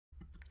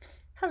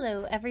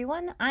Hello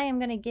everyone, I am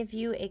going to give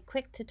you a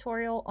quick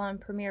tutorial on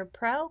Premiere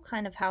Pro,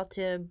 kind of how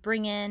to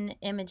bring in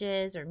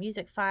images or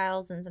music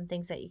files and some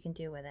things that you can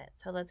do with it.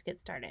 So let's get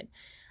started.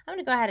 I'm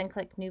going to go ahead and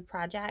click New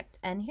Project,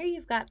 and here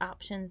you've got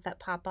options that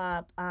pop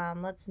up.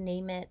 Let's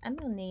name it. I'm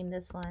going to name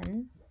this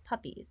one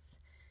Puppies.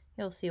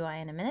 You'll see why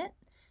in a minute.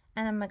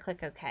 And I'm going to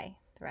click OK.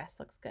 The rest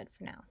looks good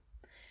for now.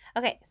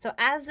 Okay, so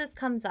as this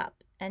comes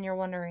up and you're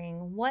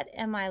wondering, what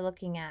am I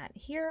looking at?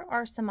 Here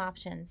are some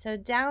options. So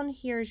down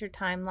here is your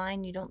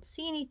timeline. You don't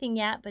see anything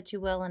yet, but you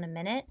will in a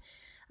minute.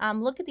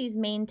 Look at these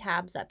main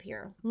tabs up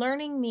here.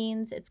 Learning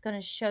means it's going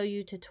to show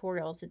you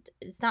tutorials.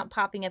 It's not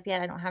popping up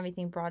yet. I don't have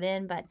anything brought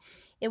in, but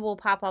it will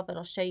pop up.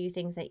 It'll show you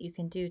things that you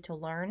can do to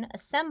learn.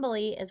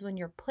 Assembly is when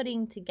you're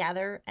putting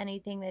together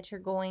anything that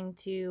you're going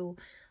to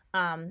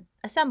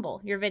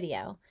assemble your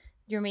video,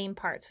 your main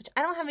parts, which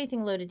I don't have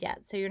anything loaded yet,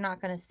 so you're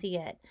not going to see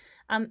it.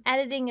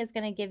 Editing is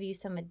going to give you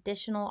some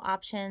additional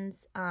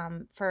options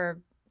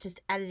for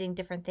just editing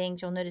different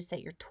things. You'll notice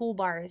that your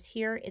toolbar is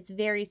here. It's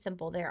very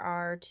simple. There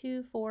are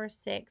 2, 4,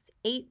 6,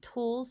 8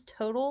 tools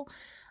total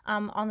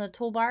on the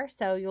toolbar,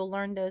 so you'll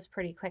learn those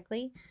pretty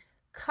quickly.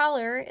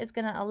 Color is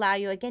going to allow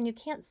you, again, you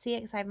can't see it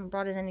because I haven't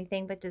brought in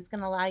anything, but it's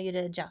going to allow you to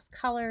adjust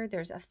color.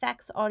 There's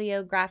effects,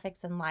 audio,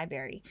 graphics, and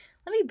library.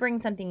 Let me bring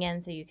something in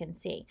so you can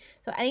see.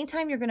 So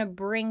anytime you're going to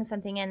bring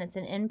something in, it's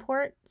an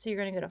import. So you're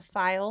going to go to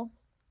File,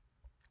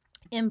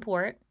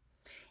 Import,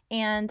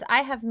 and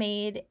I have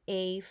made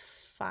a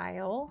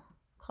file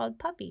called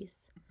Puppies.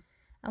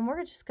 And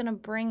we're just going to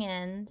bring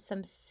in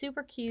some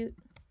super cute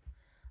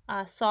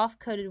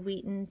soft-coated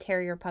Wheaten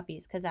Terrier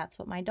puppies because that's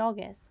what my dog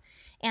is.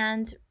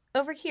 And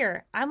over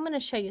here, I'm going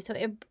to show you. So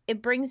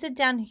it brings it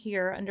down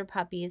here under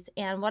puppies.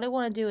 And what I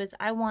want to do is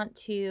I want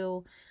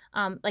to,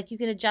 like you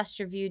can adjust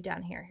your view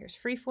down here. Here's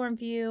freeform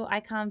view,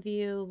 icon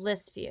view,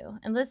 list view.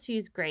 And list view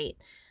is great.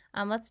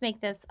 Let's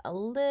make this a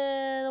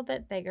little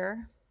bit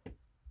bigger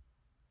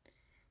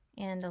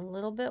and a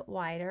little bit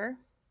wider.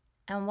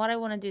 And what I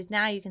want to do is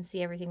now you can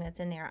see everything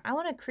that's in there. I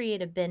want to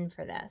create a bin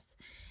for this.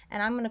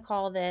 And I'm going to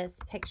call this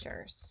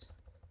pictures.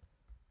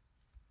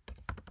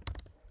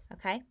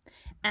 Okay,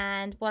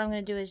 and what I'm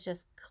going to do is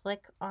just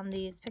click on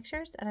these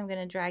pictures and I'm going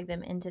to drag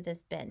them into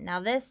this bin.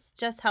 Now this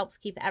just helps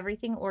keep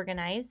everything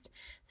organized,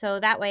 so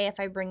that way if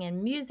I bring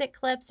in music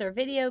clips or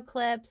video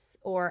clips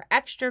or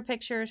extra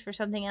pictures for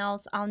something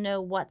else, I'll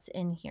know what's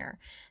in here.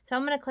 So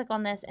I'm going to click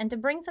on this, and to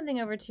bring something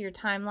over to your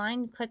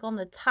timeline, click on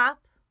the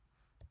top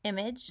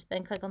image,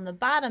 then click on the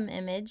bottom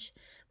image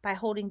by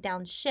holding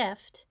down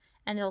Shift,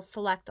 and it'll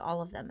select all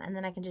of them, and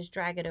then I can just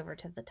drag it over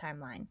to the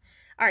timeline.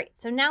 All right,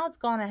 so now it's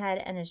gone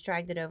ahead and has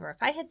dragged it over.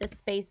 If I hit the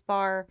space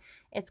bar,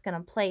 it's going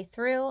to play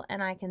through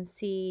and I can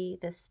see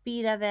the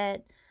speed of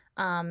it.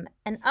 And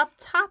up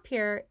top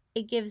here,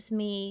 it gives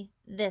me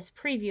this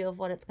preview of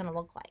what it's going to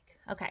look like.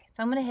 Okay,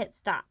 so I'm going to hit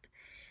stop.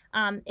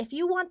 If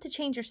you want to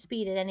change your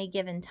speed at any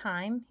given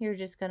time, you're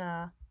just going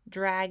to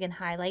drag and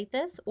highlight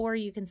this, or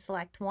you can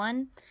select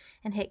one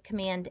and hit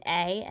Command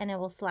A and it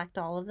will select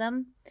all of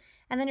them.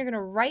 And then you're going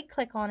to right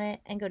click on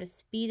it and go to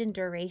speed and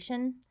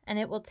duration, and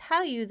it will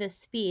tell you the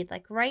speed.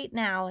 Like right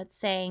now it's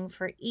saying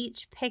for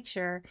each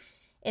picture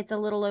it's a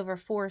little over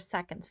 4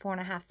 seconds,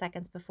 4.5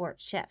 seconds before it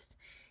shifts.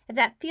 If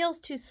that feels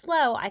too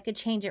slow, I could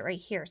change it right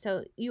here.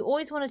 So you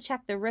always want to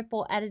check the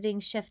ripple, editing,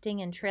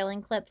 shifting, and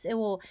trailing clips. It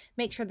will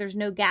make sure there's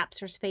no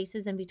gaps or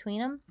spaces in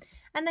between them.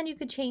 And then you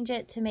could change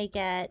it to make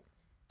it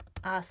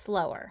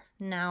slower.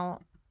 Now,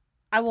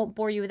 I won't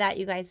bore you with that.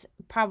 You guys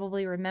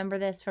probably remember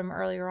this from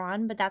earlier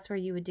on, but that's where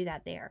you would do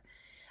that there.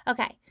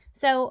 Okay,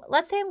 so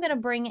let's say I'm going to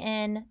bring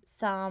in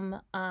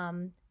some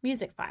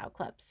music file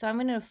clips. So I'm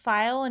going to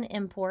file and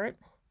import,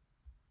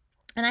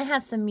 and I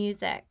have some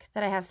music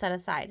that I have set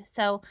aside.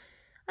 So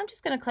I'm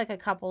just going to click a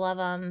couple of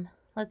them.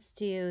 Let's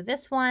do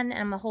this one, and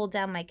I'm going to hold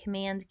down my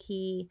Command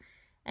key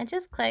and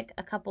just click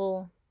a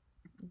couple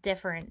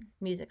different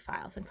music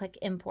files and click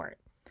import.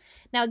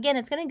 Now again,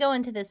 it's going to go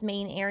into this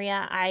main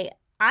area.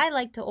 I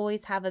like to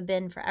always have a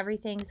bin for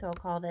everything, so I'll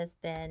call this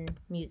bin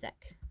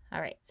music.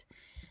 All right, so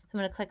I'm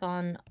going to click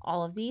on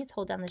all of these,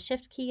 hold down the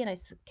Shift key, and I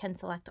can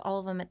select all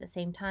of them at the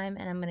same time,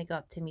 and I'm going to go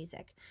up to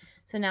music.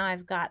 So now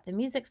I've got the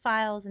music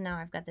files, and now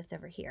I've got this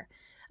over here.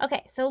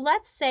 Okay, so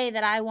let's say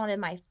that I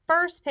wanted my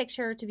first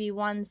picture to be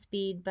one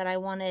speed, but I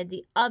wanted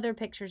the other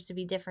pictures to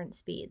be different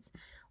speeds.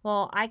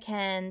 Well, I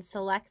can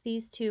select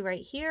these two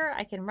right here.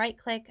 I can right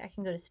click, I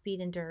can go to speed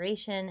and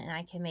duration, and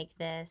I can make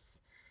this,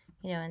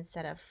 you know,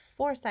 instead of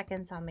 4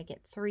 seconds, I'll make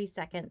it 3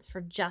 seconds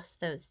for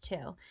just those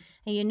two.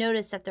 And you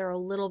notice that they're a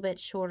little bit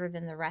shorter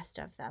than the rest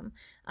of them.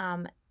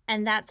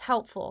 And that's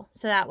helpful.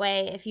 So that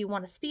way, if you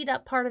want to speed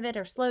up part of it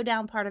or slow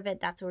down part of it,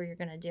 that's where you're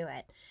going to do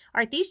it. All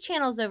right, these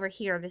channels over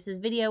here, this is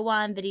video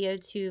 1, video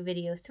 2,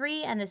 video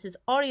 3, and this is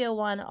audio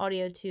 1,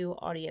 audio 2,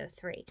 audio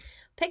 3.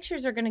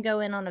 Pictures are going to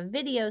go in on a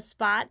video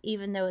spot,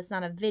 even though it's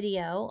not a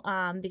video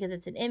because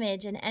it's an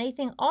image, and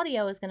anything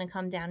audio is going to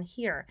come down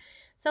here.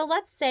 So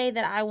let's say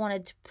that I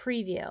wanted to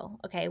preview,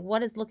 okay, what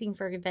does looking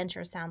for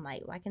adventure sound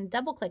like? Well, I can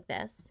double click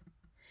this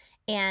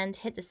and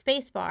hit the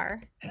space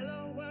bar,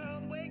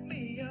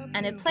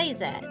 and it plays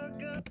it.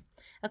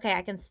 Okay,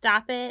 I can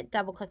stop it,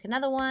 double click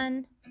another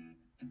one.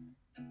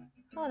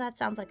 Oh, that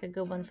sounds like a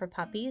good one for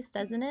puppies,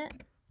 doesn't it?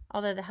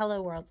 Although the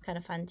Hello World's kind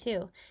of fun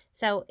too.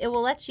 So it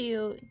will let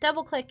you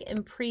double click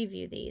and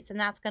preview these, and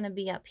that's going to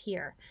be up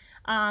here.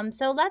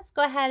 So let's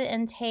go ahead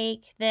and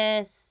take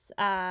this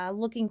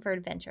Looking for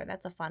Adventure.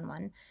 That's a fun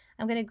one.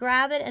 I'm going to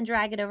grab it and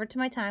drag it over to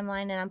my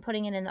timeline, and I'm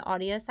putting it in the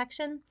audio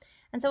section.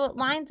 And so it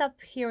lines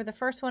up here with the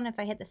first one. If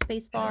I hit the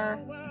space bar,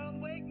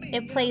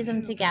 it plays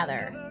them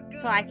together.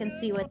 So I can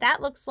see what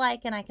that looks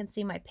like, and I can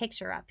see my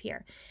picture up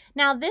here.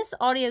 Now this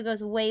audio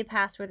goes way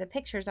past where the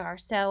pictures are.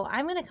 So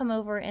I'm going to come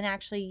over and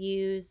actually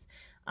use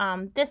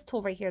this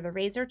tool right here, the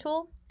razor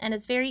tool. And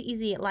it's very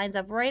easy. It lines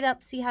up right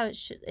up. See how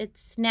it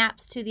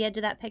snaps to the edge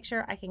of that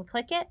picture? I can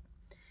click it,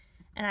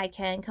 and I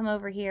can come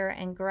over here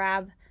and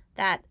grab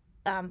that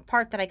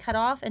part that I cut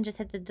off and just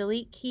hit the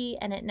delete key,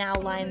 and it now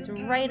lines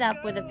right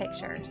up with the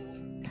pictures.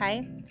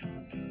 Okay.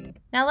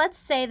 Now let's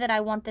say that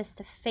I want this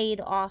to fade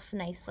off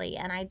nicely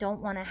and I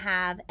don't want to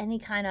have any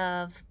kind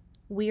of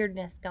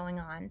weirdness going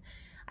on.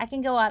 I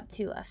can go up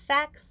to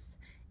Effects,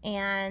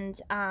 and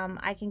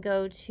I can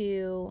go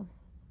to,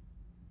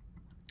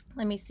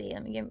 let me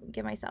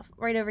give myself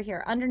right over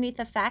here underneath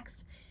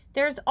Effects.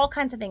 There's all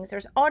kinds of things.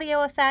 There's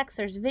audio effects,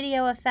 there's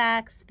video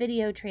effects,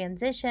 video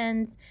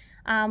transitions.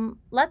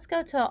 Let's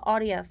go to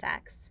audio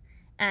effects,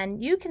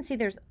 and you can see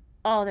there's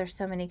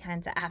so many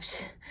kinds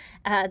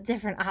of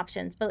different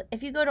options. But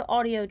if you go to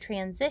audio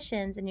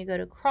transitions and you go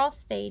to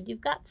crossfade,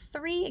 you've got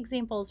 3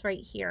 examples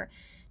right here.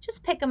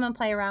 Just pick them and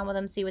play around with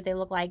them, see what they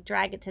look like,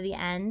 drag it to the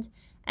end.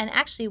 And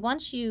actually,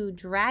 once you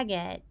drag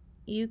it,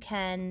 you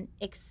can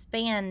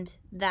expand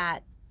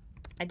that.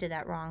 I did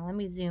that wrong. Let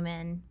me zoom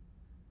in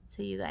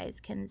so you guys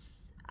can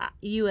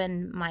you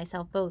and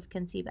myself both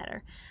can see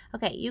better.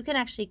 Okay, you can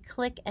actually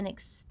click and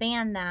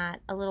expand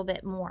that a little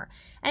bit more.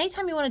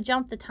 Anytime you want to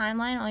jump the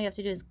timeline, all you have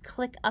to do is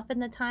click up in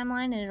the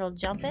timeline and it'll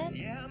jump it.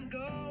 Yeah, I'm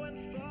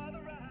going for the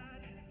ride.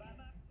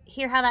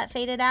 Hear how that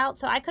faded out?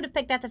 So I could have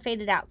picked that to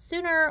fade it out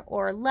sooner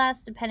or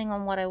less depending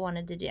on what I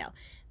wanted to do.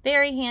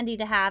 Very handy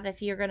to have if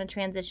you're going to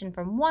transition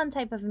from one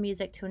type of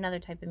music to another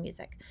type of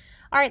music.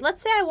 All right,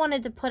 let's say I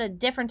wanted to put a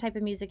different type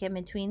of music in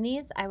between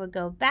these. I would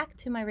go back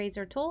to my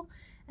razor tool,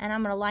 and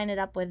I'm going to line it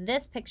up with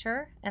this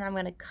picture, and I'm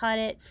going to cut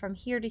it from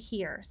here to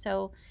here.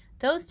 So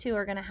those two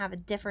are going to have a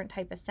different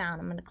type of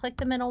sound. I'm going to click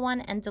the middle one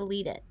and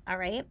delete it. All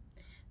right.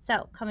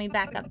 So coming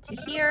back up to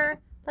here,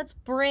 let's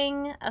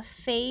bring a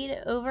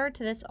fade over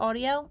to this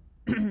audio.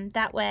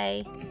 That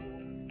way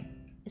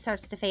it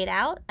starts to fade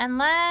out. And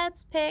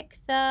let's pick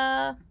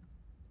this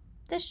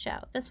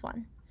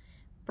one.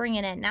 Bring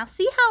it in. Now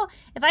see how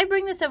if I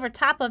bring this over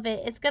top of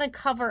it, it's going to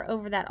cover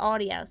over that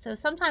audio. So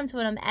sometimes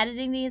when I'm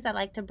editing these, I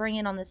like to bring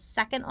in on the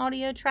second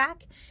audio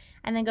track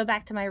and then go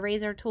back to my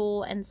razor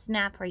tool and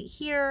snap right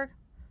here.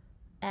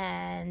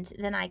 And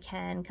then I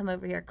can come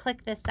over here,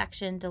 click this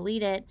section,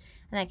 delete it,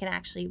 and I can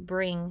actually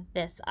bring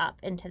this up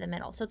into the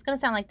middle. So it's going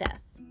to sound like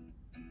this.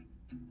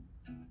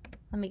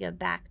 Let me go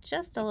back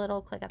just a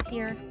little, click up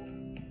here.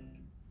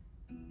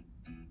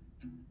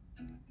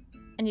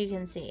 And you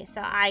can see.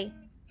 So I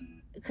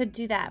could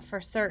do that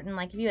for certain,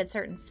 like if you had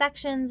certain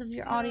sections of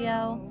your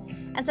audio.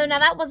 And so now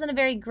that wasn't a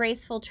very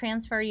graceful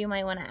transfer. You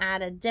might want to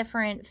add a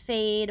different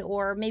fade,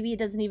 or maybe it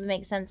doesn't even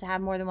make sense to have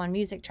more than one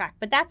music track,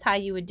 but that's how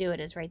you would do it,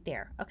 is right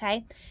there.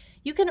 Okay.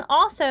 You can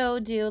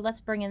also do,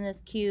 let's bring in this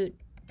cute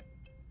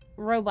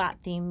robot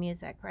theme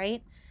music,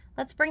 right?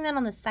 Let's bring that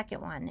on the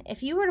second one.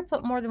 If you were to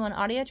put more than one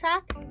audio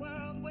track,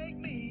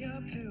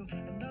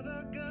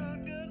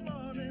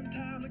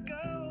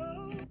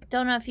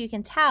 don't know if you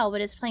can tell,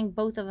 but it's playing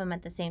both of them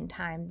at the same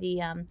time.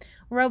 The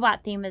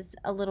robot theme is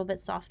a little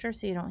bit softer,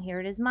 so you don't hear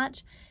it as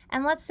much.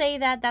 And let's say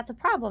that that's a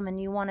problem and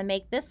you want to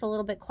make this a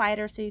little bit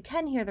quieter so you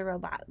can hear the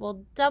robot.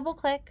 Well, double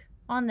click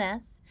on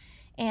this,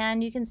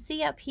 and you can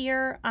see up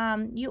here,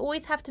 you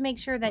always have to make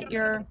sure that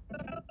your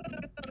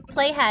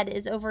playhead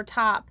is over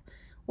top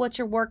what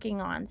you're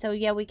working on. So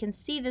yeah, we can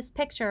see this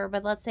picture,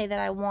 but let's say that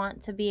I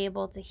want to be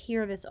able to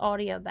hear this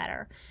audio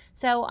better.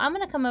 So I'm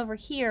going to come over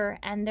here,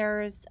 and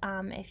there's,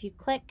 if you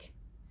click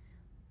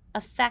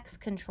Effects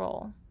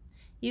Control,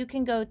 you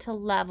can go to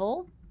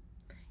Level,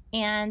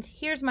 and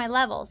here's my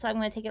level. So I'm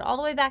going to take it all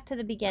the way back to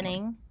the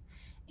beginning,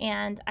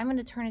 and I'm going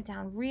to turn it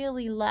down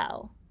really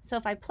low. So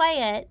if I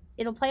play it,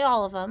 it'll play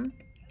all of them.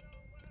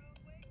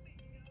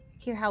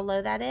 Hear how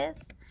low that is?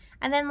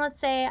 And then let's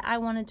say I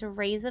wanted to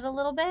raise it a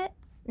little bit.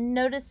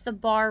 Notice the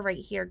bar right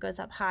here goes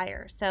up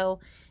higher, so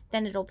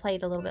then it'll play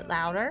it a little bit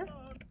louder,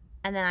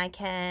 and then I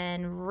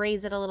can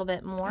raise it a little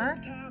bit more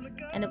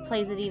and it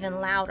plays it even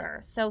louder.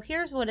 So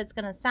here's what it's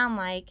going to sound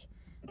like,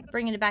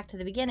 bringing it back to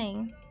the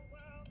beginning.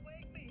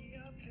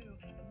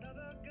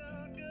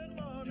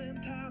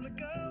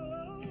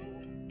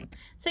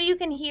 So you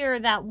can hear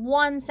that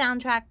one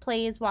soundtrack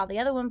plays while the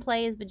other one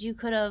plays, but you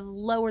could have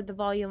lowered the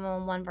volume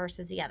on one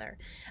versus the other.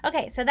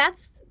 Okay, so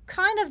that's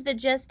kind of the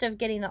gist of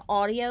getting the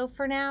audio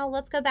for now.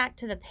 Let's go back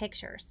to the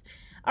pictures.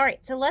 All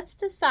right, so let's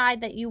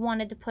decide that you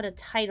wanted to put a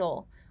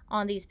title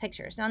on these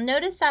pictures. Now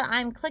notice that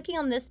I'm clicking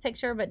on this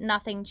picture, but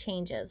nothing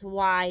changes.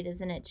 Why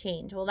doesn't it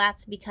change? Well,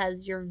 that's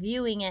because you're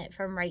viewing it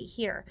from right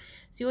here.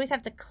 So you always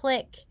have to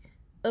click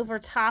over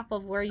top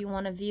of where you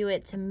want to view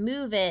it to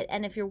move it.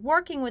 And if you're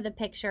working with a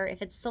picture,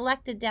 if it's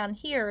selected down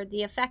here,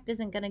 the effect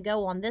isn't going to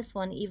go on this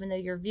one, even though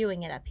you're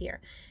viewing it up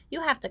here. You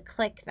have to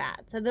click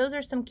that. So those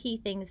are some key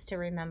things to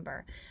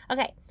remember.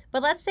 Okay,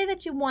 but let's say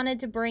that you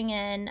wanted to bring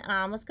in,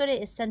 let's go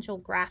to essential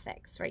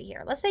graphics right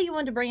here. Let's say you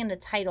wanted to bring in a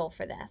title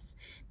for this.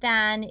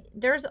 Then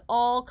there's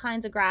all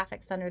kinds of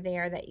graphics under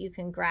there that you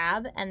can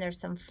grab, and there's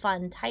some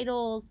fun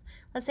titles.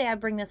 Let's say I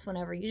bring this one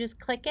over. You just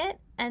click it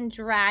and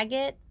drag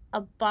it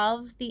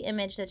above the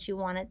image that you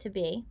want it to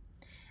be.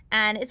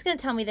 And it's going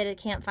to tell me that it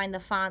can't find the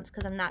fonts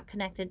because I'm not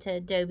connected to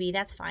Adobe.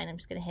 That's fine. I'm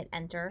just going to hit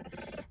enter.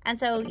 And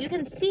so you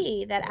can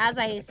see that as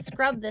I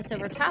scrub this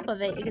over top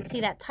of it, you can see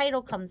that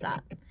title comes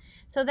up.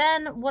 So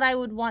then what I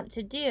would want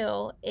to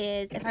do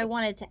is, if I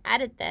wanted to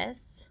edit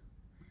this,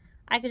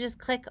 I could just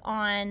click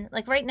on,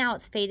 like right now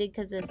it's faded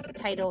because this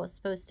title is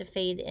supposed to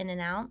fade in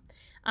and out.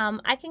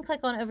 I can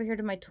click on over here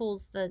to my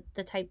tools, the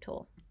type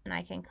tool, and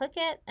I can click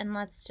it, and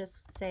let's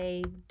just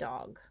say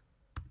dog.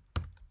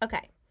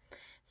 Okay,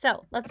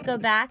 so let's go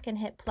back and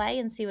hit play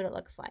and see what it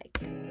looks like.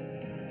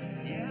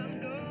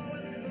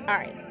 All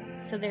right,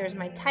 so there's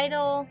my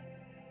title.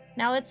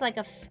 Now it's like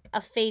a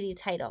fadey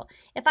title.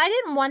 If I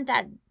didn't want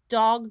that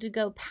dog to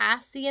go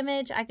past the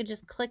image, I could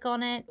just click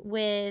on it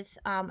with,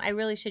 I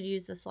really should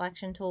use the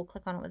selection tool,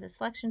 click on it with the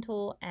selection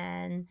tool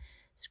and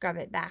scrub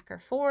it back or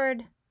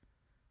forward.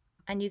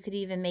 And you could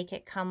even make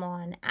it come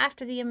on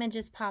after the image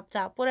is popped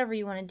up, whatever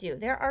you want to do.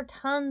 There are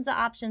tons of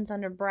options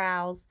under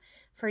Browse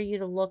for you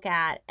to look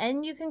at,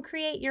 and you can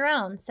create your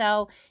own.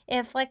 So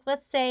if, like,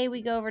 let's say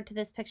we go over to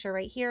this picture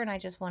right here and I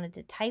just wanted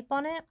to type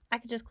on it, I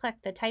could just click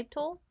the type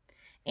tool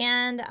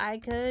and I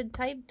could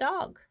type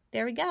dog.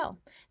 There we go.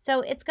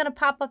 So it's going to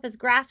pop up as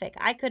graphic.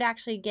 I could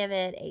actually give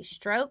it a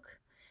stroke.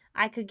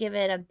 I could give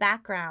it a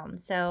background.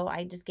 So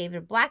I just gave it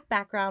a black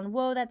background.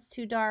 Whoa, that's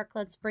too dark.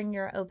 Let's bring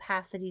your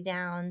opacity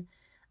down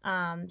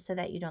so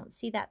that you don't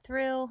see that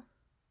through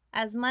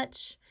as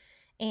much.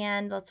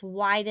 And let's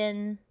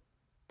widen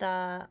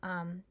the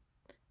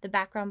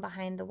background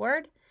behind the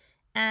word.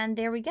 And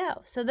there we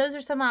go. So those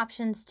are some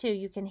options too.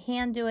 You can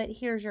hand do it.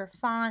 Here's your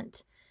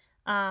font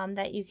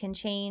that you can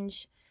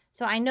change.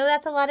 So I know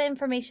that's a lot of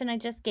information I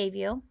just gave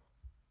you.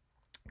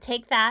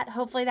 Take that.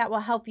 Hopefully that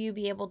will help you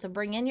be able to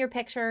bring in your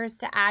pictures,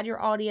 to add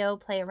your audio,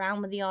 play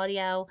around with the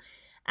audio,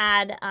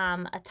 add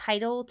a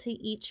title to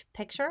each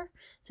picture.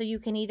 So you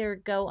can either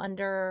go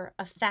under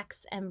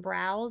effects and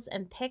browse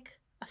and pick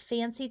a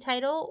fancy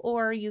title,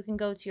 or you can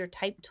go to your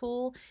type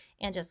tool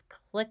and just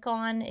click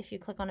on, if you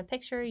click on a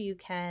picture, you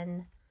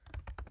can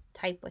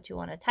type what you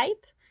want to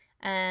type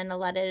and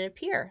let it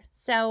appear.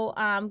 So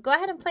go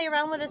ahead and play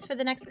around with this for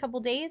the next couple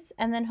days,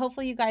 and then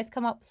hopefully you guys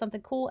come up with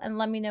something cool and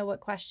let me know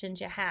what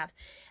questions you have.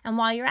 And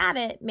while you're at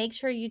it, make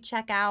sure you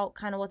check out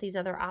kind of what these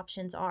other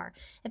options are.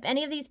 If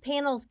any of these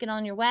panels get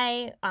on your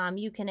way,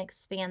 you can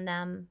expand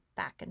them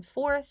back and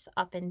forth,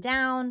 up and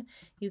down.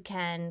 You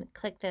can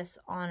click this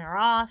on or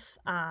off.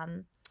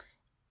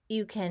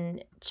 You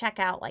can check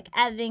out like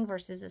editing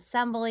versus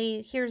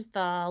assembly. Here's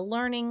the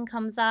learning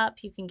comes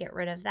up. You can get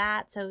rid of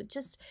that. So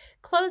just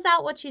close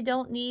out what you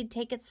don't need,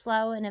 take it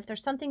slow. And if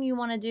there's something you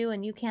want to do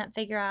and you can't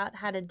figure out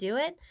how to do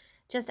it,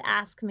 just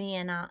ask me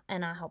and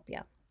I'll help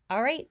you.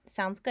 All right,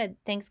 sounds good.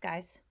 Thanks,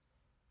 guys.